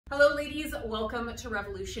Hello ladies, welcome to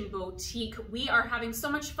Revolution Boutique. We are having so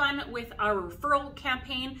much fun with our referral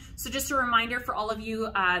campaign. So just a reminder for all of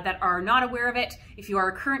you that are not aware of it, if you are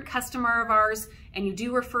a current customer of ours and you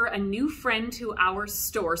do refer a new friend to our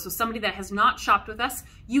store, so somebody that has not shopped with us,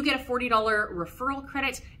 you get a $40 referral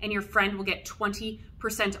credit and your friend will get 20%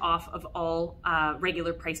 off of all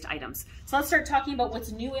regular priced items. So let's start talking about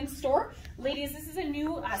what's new in store. Ladies, this is a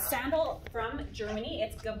new sandal from Germany.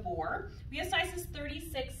 It's Gabor. We have sizes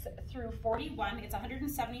 36 through 41. It's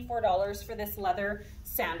 $174 for this leather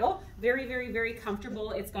sandal. Very, very, very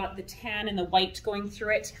comfortable. It's got the tan and the white going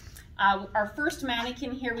through it. Our first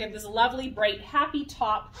mannequin here, we have this lovely, bright, happy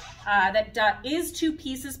top that is 2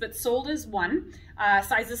 pieces but sold as one.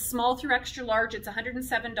 Sizes small through extra large. It's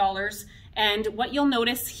 $107. And what you'll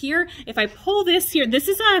notice here, if I pull this here, this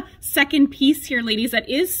is a second piece here, ladies, that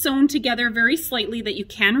is sewn together very slightly that you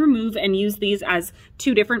can remove and use these as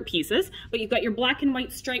 2 different pieces. But you've got your black and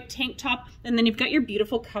white striped tank top, and then you've got your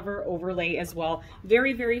beautiful cover overlay as well.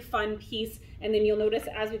 Very, very fun piece. And then you'll notice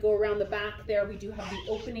as we go around the back there, we do have the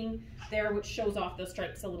opening there, which shows off the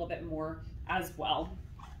stripes a little bit more as well.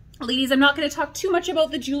 Ladies, I'm not going to talk too much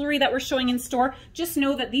about the jewelry that we're showing in store. Just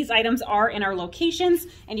know that these items are in our locations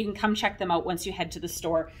and you can come check them out once you head to the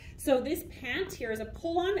store. So this pant here is a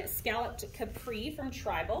pull-on scalloped capri from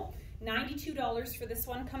Tribal. $92 for this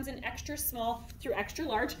one. Comes in extra small through extra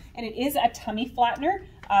large, and it is a tummy flattener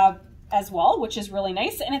as well, which is really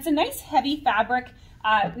nice. And it's a nice heavy fabric.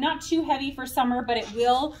 Not too heavy for summer, but it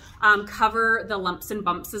will cover the lumps and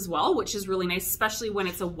bumps as well, which is really nice, especially when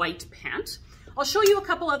it's a white pant. I'll show you a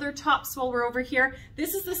couple other tops while we're over here.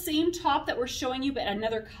 This is the same top that we're showing you, but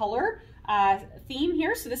another color theme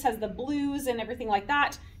here. So this has the blues and everything like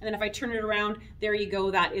that. And then if I turn it around, there you go.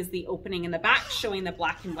 That is the opening in the back showing the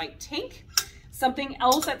black and white tank. Something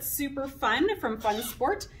else that's super fun from Fun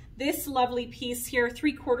Sport. This lovely piece here,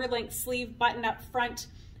 3/4 length sleeve button up front.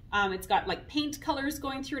 It's got like paint colors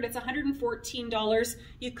going through it. It's $114.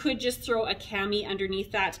 You could just throw a cami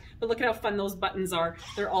underneath that, but look at how fun those buttons are.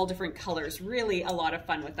 They're all different colors. Really a lot of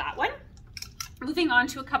fun with that one. Moving on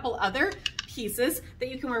to a couple other pieces that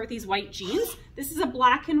you can wear with these white jeans. This is a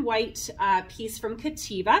black and white piece from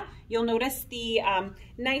Cativa. You'll notice the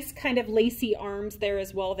nice kind of lacy arms there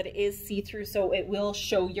as well, that it is see-through, so it will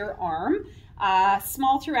show your arm.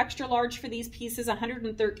 Small through extra large for these pieces,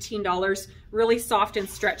 $113, really soft and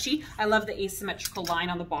stretchy. I love the asymmetrical line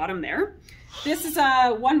on the bottom there. This is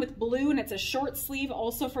one with blue, and it's a short sleeve,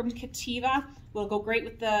 also from Cativa. Will go great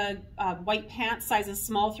with the white pants, sizes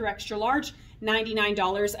small through extra large,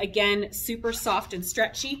 $99. Again, super soft and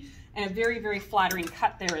stretchy, and a very, very flattering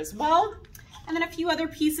cut there as well. And then a few other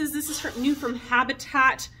pieces. This is new from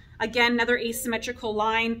Habitat. Again, another asymmetrical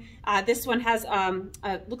line. This one has,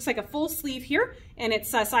 looks like a full sleeve here, and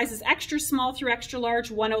it's sizes extra small through extra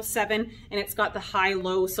large, $107, and it's got the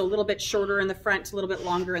high-low, so a little bit shorter in the front, a little bit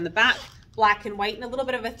longer in the back, black and white, and a little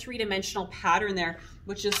bit of a 3-dimensional pattern there,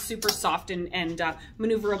 which is super soft and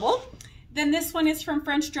maneuverable. Then this one is from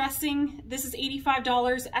French Dressing. This is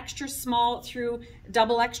 $85, extra small through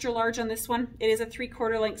double extra large on this one. It is a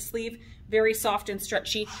 3/4 length sleeve, very soft and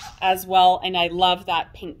stretchy as well, and I love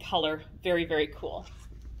that pink color. Very, very cool.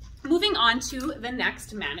 Moving on to the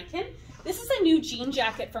next mannequin. This is a new jean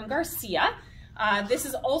jacket from Garcia. This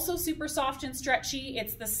is also super soft and stretchy.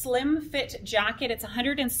 It's the Slim Fit jacket. It's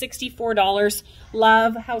 $164.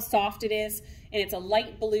 Love how soft it is. And it's a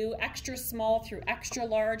light blue, extra small through extra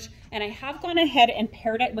large. And I have gone ahead and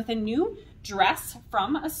paired it with a new dress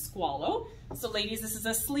from Asqualo. So ladies, this is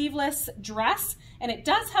a sleeveless dress, and it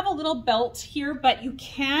does have a little belt here, but you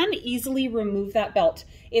can easily remove that belt.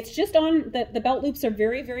 It's just on, the belt loops are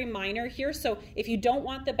very, very minor here. So if you don't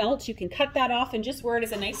want the belt, you can cut that off and just wear it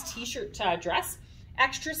as a nice t-shirt dress.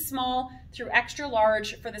 Extra small through extra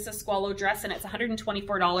large for this Asqualo dress, and it's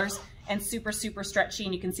 $124 and super, super stretchy,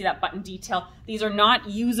 and you can see that button detail. These are not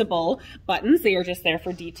usable buttons. They are just there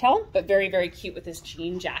for detail, but very, very cute with this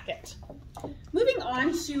jean jacket. Moving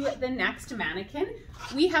on to the next mannequin,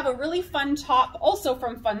 we have a really fun top, also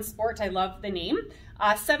from Fun Sport. I love the name.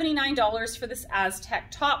 $79 for this Aztec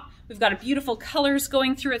top. We've got a beautiful colors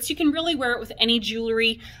going through it, so you can really wear it with any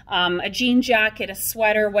jewelry, a jean jacket, a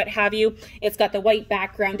sweater, what have you. It's got the white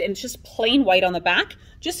background, and it's just plain white on the back.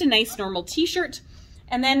 Just a nice normal t-shirt.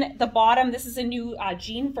 And then the bottom, this is a new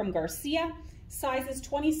jean from Garcia. Sizes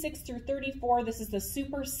 26 through 34. This is the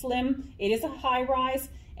super slim. It is a high rise.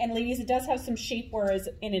 And ladies, it does have some shapewear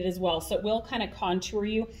in it as well, so it will kind of contour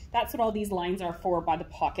you. That's what all these lines are for, by the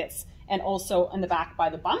pockets, and also in the back by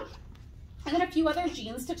the bump. And then a few other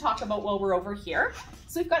jeans to talk about while we're over here.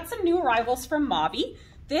 So we've got some new arrivals from Mavi.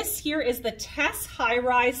 This here is the Tess High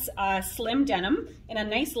Rise Slim Denim in a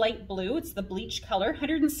nice light blue. It's the bleach color,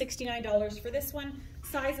 $169 for this one.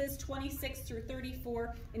 Sizes 26 through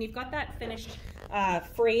 34, and you've got that finished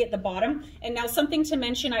fray at the bottom. And now something to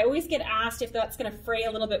mention, I always get asked if that's gonna fray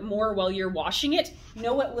a little bit more while you're washing it.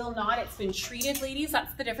 No, it will not. It's been treated, ladies.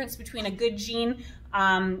 That's the difference between a good jean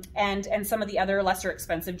and some of the other lesser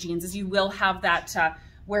expensive jeans, is you will have that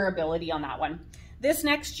wearability on that one. This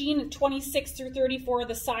next jean, 26 through 34,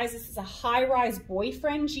 the size, this is a high-rise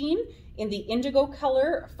boyfriend jean in the indigo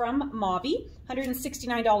color from Mauby,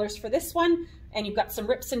 $169 for this one. And you've got some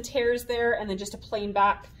rips and tears there, and then just a plain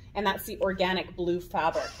back, and that's the organic blue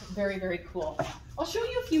fabric. Very, very cool. I'll show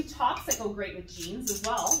you a few tops that go great with jeans as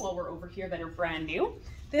well while we're over here that are brand new.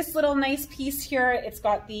 This little nice piece here, it's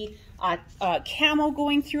got the camo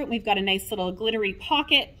going through it. We've got a nice little glittery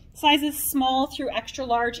pocket. Sizes small through extra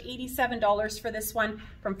large, $87 for this one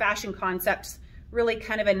from Fashion Concepts. Really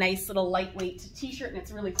kind of a nice little lightweight t-shirt, and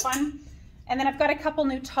it's really fun. And then I've got a couple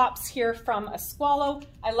new tops here from Esqualo.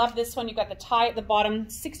 I love this one. You've got the tie at the bottom,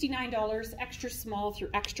 $69, extra small through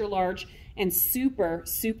extra large, and super,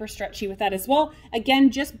 super stretchy with that as well.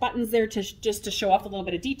 Again, just buttons there just to show off a little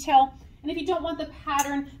bit of detail. And if you don't want the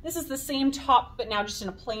pattern, this is the same top, but now just in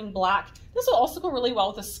a plain black. This will also go really well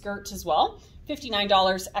with a skirt as well.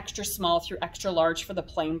 $59, extra small through extra large for the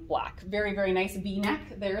plain black. Very, very nice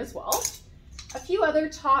V-neck there as well. A few other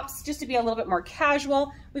tops just to be a little bit more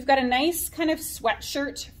casual. We've got a nice kind of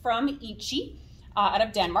sweatshirt from Ichi out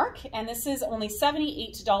of Denmark, and this is only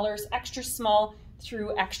 $78, extra small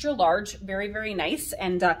through extra large. Very, very nice,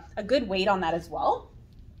 and a good weight on that as well.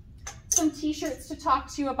 Some t-shirts to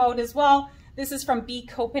talk to you about as well. This is from B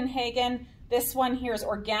Copenhagen. This one here is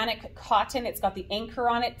organic cotton. It's got the anchor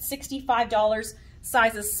on it, $65.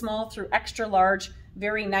 Sizes small through extra large.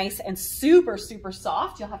 Very nice and super, super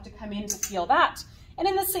soft. You'll have to come in to feel that. And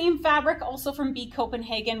in the same fabric, also from B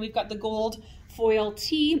Copenhagen, we've got the gold foil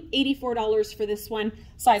tee, $84 for this one.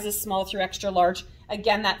 Sizes small through extra large.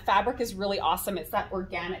 Again, that fabric is really awesome. It's that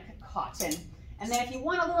organic cotton. And then if you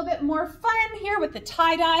want a little bit more fun here with the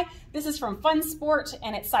tie-dye, this is from Fun Sport,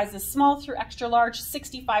 and it sizes small through extra large,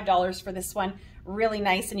 $65 for this one. Really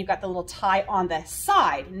nice, and you've got the little tie on the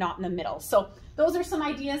side, not in the middle. So those are some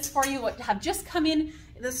ideas for you what have just come in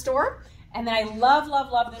the store. And then I love,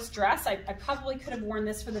 love, love this dress. I probably could have worn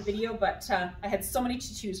this for the video, but I had so many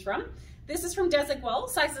to choose from. This is from Desigual,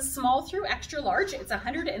 sizes small through extra large. It's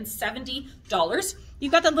 $170.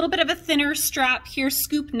 You've got the little bit of a thinner strap here,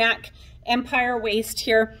 scoop neck, empire waist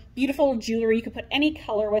here, beautiful jewelry. You could put any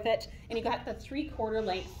color with it, and you got the 3/4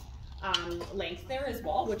 length there as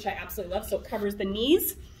well, which I absolutely love. So it covers the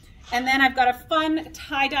knees. And then I've got a fun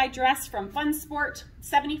tie-dye dress from Fun Sport,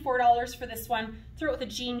 $74 for this one. Throw it with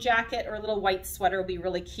a jean jacket or a little white sweater will be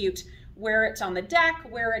really cute. Wear it on the deck,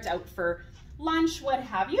 wear it out for lunch, what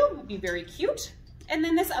have you. It would be very cute. And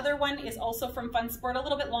then this other one is also from Fun Sport, a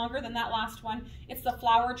little bit longer than that last one. It's the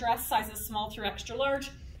flower dress, sizes small through extra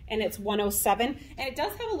large, and it's $107. And it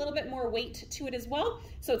does have a little bit more weight to it as well.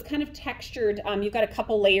 So it's kind of textured. You've got a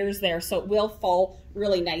couple layers there, so it will fall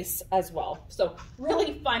really nice as well. So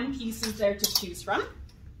really fun pieces there to choose from.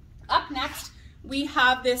 Up next, we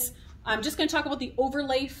have this, I'm just gonna talk about the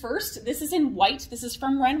overlay first. This is in white, this is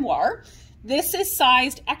from Renoir. This is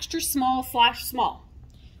sized extra small / small,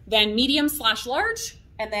 then medium / large,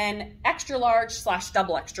 and then extra large /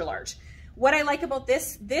 double extra large. What I like about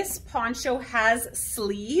this poncho has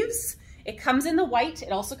sleeves. It comes in the white.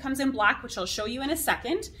 It also comes in black, which I'll show you in a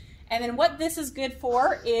second. And then what this is good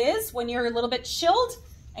for is when you're a little bit chilled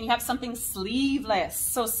and you have something sleeveless.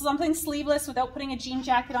 So something sleeveless without putting a jean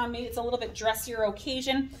jacket on, maybe it's a little bit dressier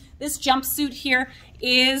occasion. This jumpsuit here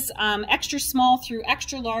is extra small through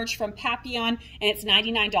extra large from Papillon, and it's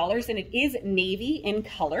 $99, and it is navy in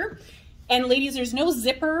color. And ladies, there's no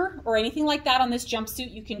zipper or anything like that on this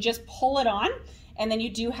jumpsuit. You can just pull it on, and then you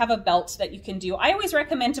do have a belt that you can do. I always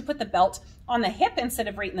recommend to put the belt on the hip instead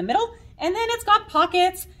of right in the middle. And then it's got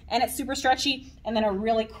pockets, and it's super stretchy, and then a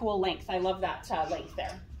really cool length. I love that length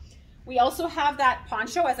there. We also have that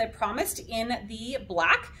poncho, as I promised, in the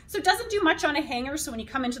black. So it doesn't do much on a hanger, so when you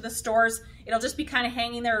come into the stores, it'll just be kind of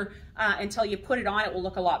hanging there until you put it on. It will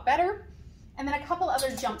look a lot better. And then a couple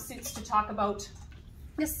other jumpsuits to talk about.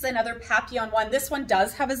 This is another Papillon one. This one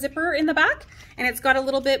does have a zipper in the back, and it's got a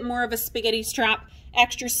little bit more of a spaghetti strap,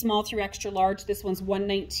 extra small through extra large. This one's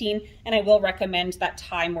 $119, and I will recommend that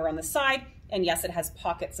tie more on the side. And yes, it has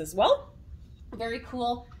pockets as well. Very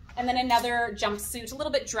cool. And then another jumpsuit, a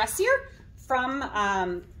little bit dressier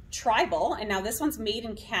from Tribal. And now this one's made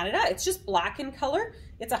in Canada. It's just black in color.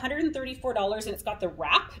 It's $134, and it's got the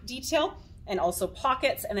wrap detail. and also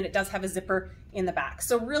pockets, and then it does have a zipper in the back.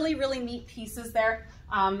 So really, really neat pieces there.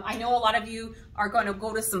 I know a lot of you are going to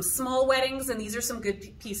go to some small weddings, and these are some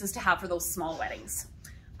good pieces to have for those small weddings.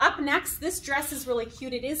 Up next, this dress is really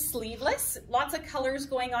cute. It is sleeveless, lots of colors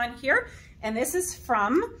going on here, and this is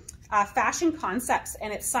from Fashion Concepts,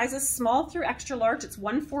 and it sizes small through extra large. It's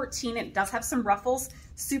 114. It does have some ruffles,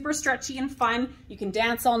 super stretchy and fun. You can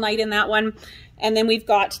dance all night in that one. And then we've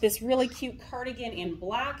got this really cute cardigan in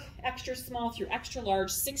black, extra small through extra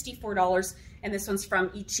large, $64. And this one's from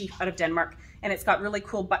Ichi out of Denmark. And it's got really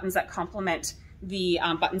cool buttons that complement the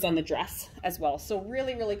buttons on the dress as well. So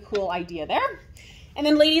really, really cool idea there. And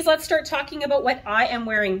then ladies, let's start talking about what I am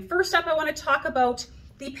wearing. First up, I want to talk about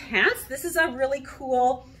the pants. This is a really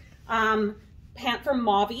cool pant from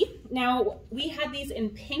Mavi. Now, we had these in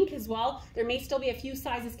pink as well. There may still be a few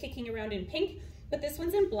sizes kicking around in pink, but this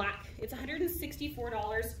one's in black. It's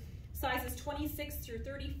 $164, sizes 26 through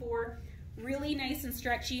 34. Really nice and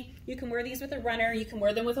stretchy. You can wear these with a runner. You can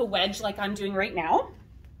wear them with a wedge like I'm doing right now.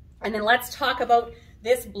 And then let's talk about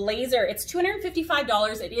this blazer. It's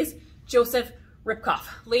 $255. It is Joseph Ribkoff.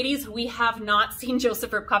 Ladies, we have not seen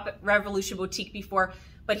Joseph Ribkoff at Revolution Boutique before,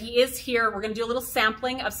 but he is here. We're going to do a little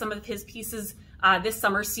sampling of some of his pieces this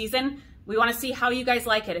summer season. We want to see how you guys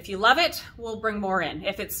like it. If you love it, we'll bring more in.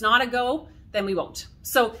 If it's not a go, then we won't.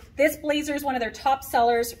 So this blazer is one of their top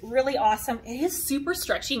sellers, really awesome. It is super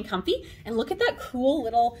stretchy and comfy. And look at that cool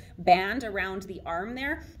little band around the arm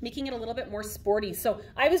there, making it a little bit more sporty. So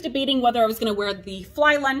I was debating whether I was gonna wear the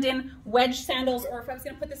Fly London wedge sandals or if I was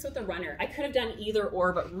gonna put this with a runner. I could have done either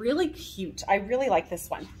or, but really cute. I really like this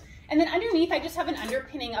one. And then underneath, I just have an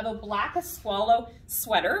underpinning of a black Swallow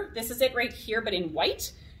sweater. This is it right here, but in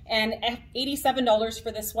white. And $87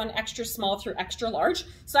 for this one, extra small through extra large.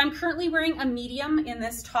 So I'm currently wearing a medium in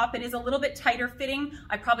this top. It is a little bit tighter fitting.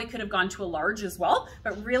 I probably could have gone to a large as well,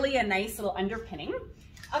 but really a nice little underpinning.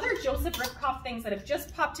 Other Joseph Ribkoff things that have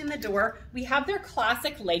just popped in the door, we have their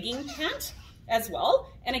classic legging pant as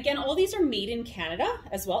well. And again, all these are made in Canada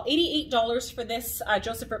as well. $88 for this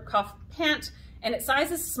Joseph Ribkoff pant, and it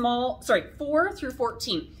sizes small, 4 through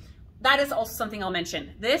 14. That is also something I'll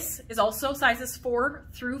mention. This is also sizes 4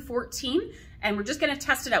 through 14, and we're just gonna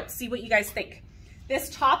test it out, see what you guys think. This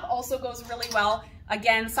top also goes really well.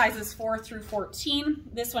 Again, sizes 4 through 14.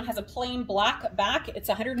 This one has a plain black back. It's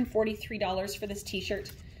 $143 for this t-shirt.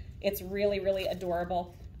 It's really, really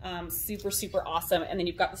adorable. Super, super awesome. And then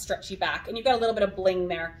you've got the stretchy back, and you've got a little bit of bling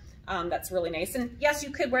there. That's really nice. And yes, you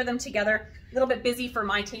could wear them together. A little bit busy for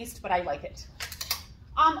my taste, but I like it.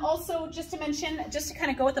 Also, just to mention, just to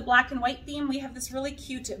kind of go with the black and white theme, we have this really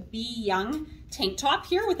cute Be Young tank top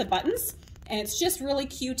here with the buttons, and it's just really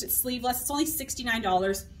cute. It's sleeveless. It's only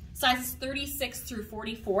 $69. Sizes 36 through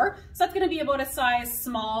 44. So that's going to be about a size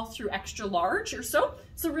small through extra large or so.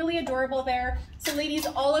 So really adorable there. So ladies,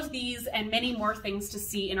 all of these and many more things to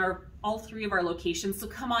see in all 3 of our locations. So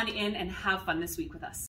come on in and have fun this week with us.